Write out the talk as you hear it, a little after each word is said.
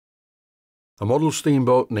A model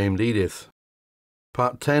steamboat named Edith.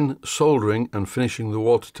 Part 10, Soldering and Finishing the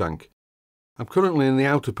Water Tank. I'm currently in the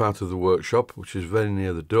outer part of the workshop, which is very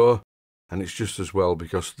near the door, and it's just as well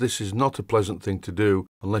because this is not a pleasant thing to do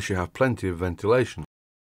unless you have plenty of ventilation.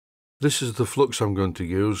 This is the flux I'm going to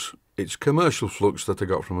use. It's commercial flux that I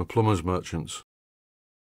got from a plumber's merchants.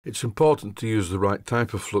 It's important to use the right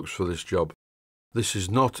type of flux for this job. This is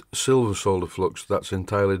not silver solder flux, that's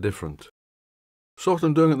entirely different. So what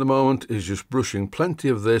I'm doing at the moment is just brushing plenty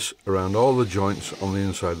of this around all the joints on the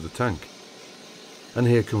inside of the tank. And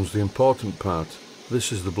here comes the important part.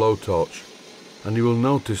 This is the blowtorch. And you will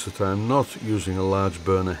notice that I am not using a large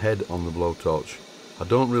burner head on the blowtorch. I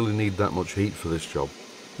don't really need that much heat for this job.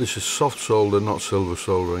 This is soft solder, not silver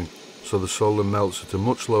soldering, so the solder melts at a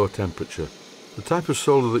much lower temperature. The type of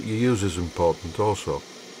solder that you use is important also.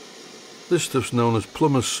 This stuff's known as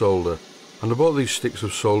plumber's solder, and I bought these sticks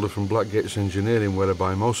of solder from Blackgates Engineering, where I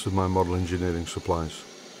buy most of my model engineering supplies.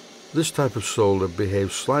 This type of solder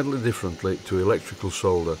behaves slightly differently to electrical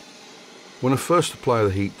solder. When I first apply the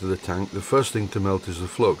heat to the tank, the first thing to melt is the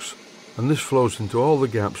flux, and this flows into all the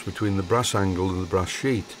gaps between the brass angle and the brass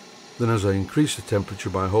sheet. Then as I increase the temperature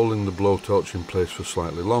by holding the blowtorch in place for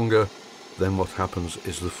slightly longer, then what happens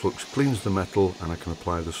is the flux cleans the metal and I can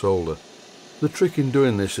apply the solder. The trick in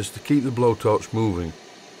doing this is to keep the blowtorch moving.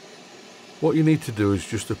 What you need to do is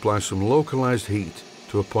just apply some localized heat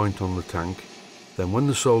to a point on the tank. Then when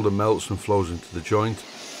the solder melts and flows into the joint,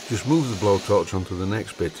 just move the blowtorch onto the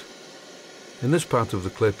next bit. In this part of the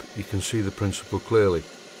clip you can see the principle clearly.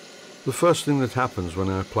 The first thing that happens when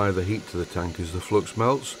I apply the heat to the tank is the flux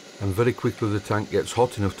melts, and very quickly the tank gets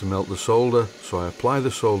hot enough to melt the solder, so I apply the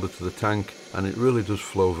solder to the tank and it really does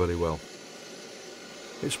flow very well.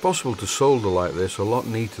 It's possible to solder like this a lot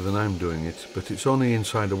neater than I'm doing it, but it's only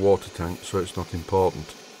inside a water tank, so it's not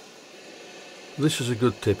important. This is a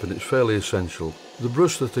good tip and it's fairly essential. The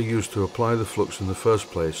brush that I used to apply the flux in the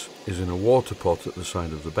first place is in a water pot at the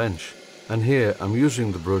side of the bench, and here I'm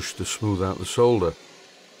using the brush to smooth out the solder.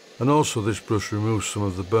 And also this brush removes some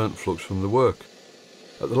of the burnt flux from the work.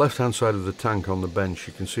 At the left hand side of the tank on the bench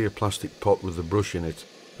you can see a plastic pot with the brush in it,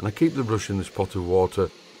 and I keep the brush in this pot of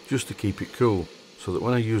water just to keep it cool, so that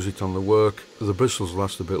when I use it on the work, the bristles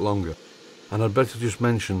last a bit longer. And I'd better just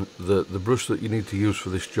mention that the brush that you need to use for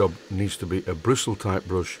this job needs to be a bristle type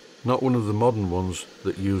brush, not one of the modern ones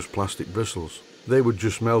that use plastic bristles. They would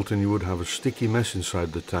just melt and you would have a sticky mess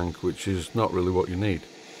inside the tank, which is not really what you need.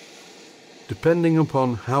 Depending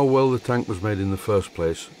upon how well the tank was made in the first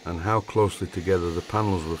place and how closely together the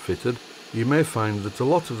panels were fitted, you may find that a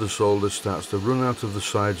lot of the solder starts to run out of the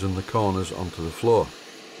sides and the corners onto the floor.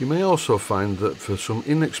 You may also find that for some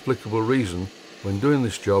inexplicable reason, when doing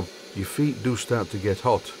this job, your feet do start to get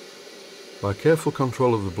hot. By careful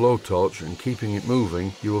control of the blowtorch and keeping it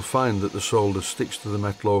moving, you will find that the solder sticks to the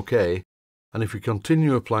metal okay, and if you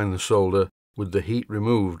continue applying the solder with the heat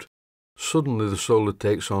removed, suddenly the solder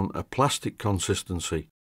takes on a plastic consistency,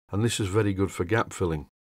 and this is very good for gap filling.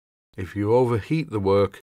 If you overheat the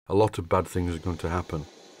work, a lot of bad things are going to happen.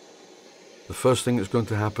 The first thing that's going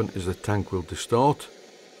to happen is the tank will distort.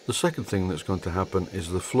 The second thing that's going to happen is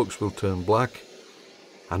the flux will turn black,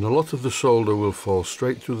 and a lot of the solder will fall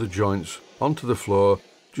straight through the joints onto the floor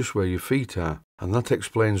just where your feet are, and that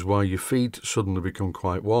explains why your feet suddenly become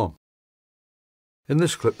quite warm. In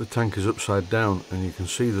this clip the tank is upside down and you can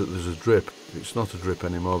see that there's a drip. It's not a drip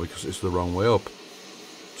anymore because it's the wrong way up.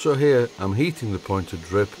 So here I'm heating the pointed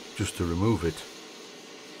drip just to remove it.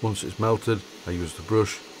 Once it's melted, I use the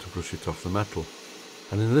brush to brush it off the metal.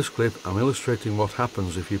 And in this clip I'm illustrating what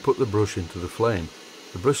happens if you put the brush into the flame.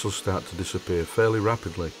 The bristles start to disappear fairly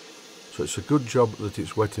rapidly, so it's a good job that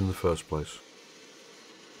it's wet in the first place.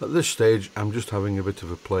 At this stage I'm just having a bit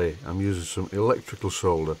of a play. I'm using some electrical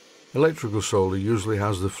solder. Electrical solder usually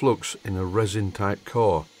has the flux in a resin type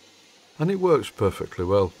core, and it works perfectly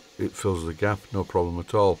well. It fills the gap, no problem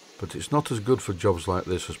at all, but it's not as good for jobs like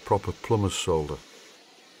this as proper plumber's solder.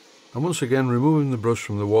 And once again, removing the brush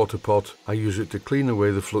from the water pot, I use it to clean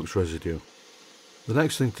away the flux residue. The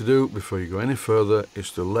next thing to do before you go any further is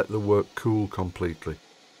to let the work cool completely.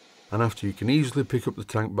 And after you can easily pick up the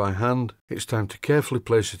tank by hand, it's time to carefully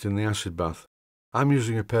place it in the acid bath. I'm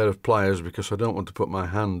using a pair of pliers because I don't want to put my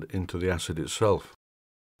hand into the acid itself.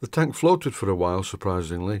 The tank floated for a while,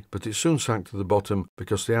 surprisingly, but it soon sank to the bottom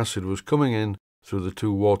because the acid was coming in through the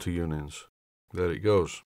two water unions. There it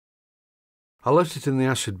goes. I left it in the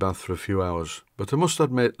acid bath for a few hours, but I must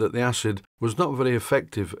admit that the acid was not very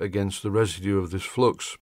effective against the residue of this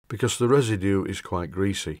flux, because the residue is quite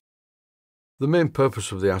greasy. The main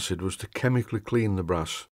purpose of the acid was to chemically clean the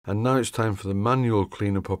brass, and now it's time for the manual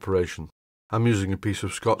cleanup operation. I'm using a piece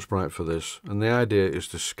of Scotch-Brite for this, and the idea is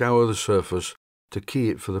to scour the surface to key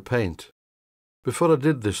it for the paint. Before I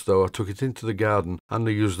did this though, I took it into the garden and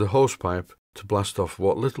I used the hosepipe to blast off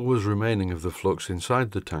what little was remaining of the flux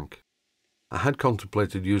inside the tank. I had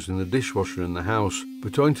contemplated using the dishwasher in the house,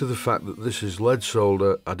 but owing to the fact that this is lead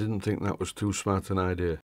solder, I didn't think that was too smart an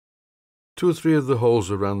idea. 2 or 3 of the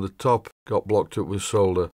holes around the top got blocked up with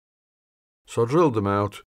solder, so I drilled them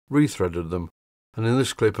out, rethreaded them, and in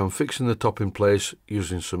this clip I'm fixing the top in place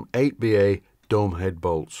using some 8BA dome head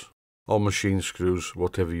bolts, or machine screws,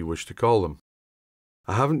 whatever you wish to call them.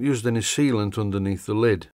 I haven't used any sealant underneath the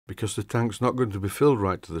lid, because the tank's not going to be filled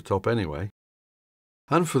right to the top anyway.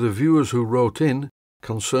 And for the viewers who wrote in,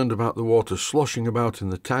 concerned about the water sloshing about in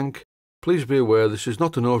the tank, please be aware this is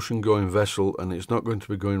not an ocean-going vessel and it's not going to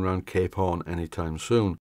be going round Cape Horn anytime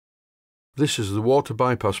soon. This is the water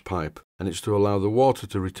bypass pipe, and it's to allow the water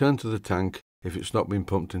to return to the tank if it's not been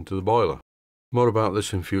pumped into the boiler. More about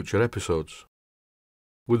this in future episodes.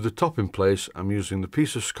 With the top in place, I'm using the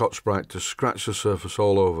piece of Scotch-Brite to scratch the surface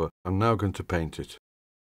all over. I'm now going to paint it.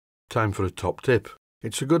 Time for a top tip.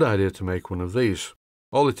 It's a good idea to make one of these.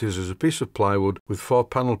 All it is a piece of plywood with 4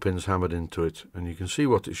 panel pins hammered into it, and you can see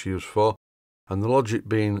what it's used for, and the logic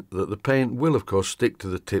being that the paint will of course stick to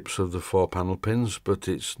the tips of the 4 panel pins, but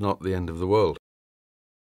it's not the end of the world.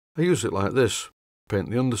 I use it like this.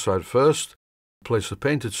 Paint the underside first, place the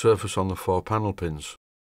painted surface on the 4 panel pins.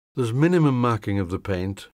 There's minimum marking of the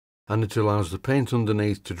paint, and it allows the paint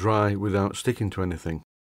underneath to dry without sticking to anything.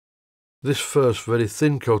 This first very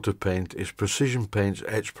thin coat of paint is Precision Paint's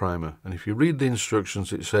etch primer, and if you read the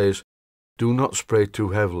instructions it says, do not spray too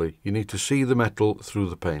heavily, you need to see the metal through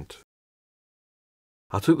the paint.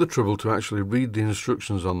 I took the trouble to actually read the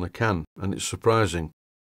instructions on the can, and it's surprising.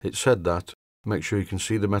 It said that, make sure you can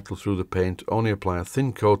see the metal through the paint, only apply a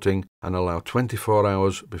thin coating and allow 24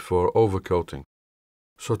 hours before overcoating.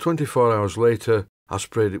 So 24 hours later, I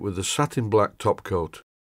sprayed it with the satin black top coat.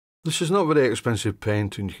 This is not very expensive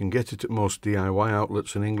paint and you can get it at most DIY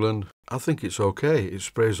outlets in England. I think it's okay, it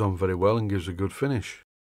sprays on very well and gives a good finish.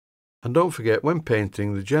 And don't forget, when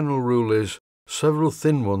painting, the general rule is several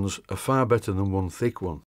thin ones are far better than one thick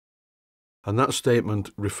one. And that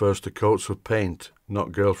statement refers to coats of paint,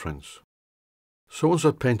 not girlfriends. So once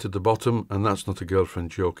I've painted the bottom, and that's not a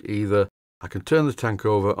girlfriend joke either, I can turn the tank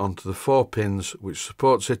over onto the 4 pins which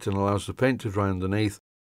supports it and allows the paint to dry underneath,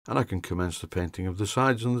 and I can commence the painting of the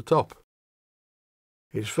sides and the top.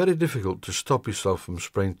 It's very difficult to stop yourself from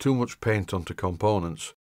spraying too much paint onto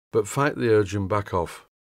components, but fight the urge and back off.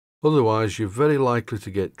 Otherwise you're very likely to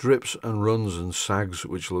get drips and runs and sags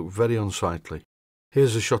which look very unsightly.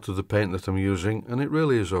 Here's a shot of the paint that I'm using, and it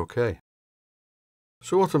really is okay.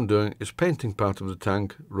 So what I'm doing is painting part of the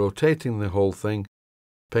tank, rotating the whole thing,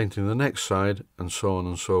 painting the next side, and so on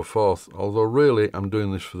and so forth, although really I'm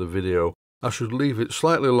doing this for the video. I should leave it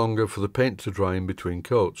slightly longer for the paint to dry in between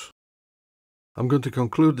coats. I'm going to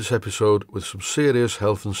conclude this episode with some serious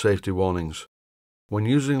health and safety warnings. When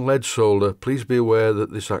using lead solder, please be aware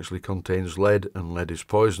that this actually contains lead and lead is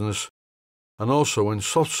poisonous. And also, when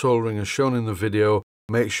soft soldering as shown in the video,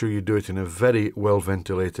 make sure you do it in a very well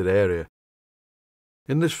ventilated area.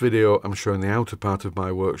 In this video I'm showing the outer part of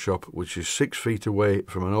my workshop, which is 6 feet away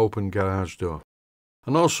from an open garage door.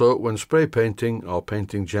 And also, when spray painting or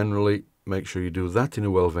painting generally, make sure you do that in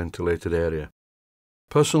a well ventilated area.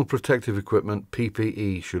 Personal protective equipment,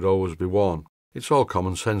 PPE, should always be worn. It's all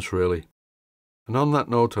common sense really. And on that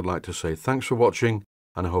note, I'd like to say thanks for watching,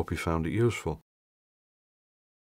 and I hope you found it useful.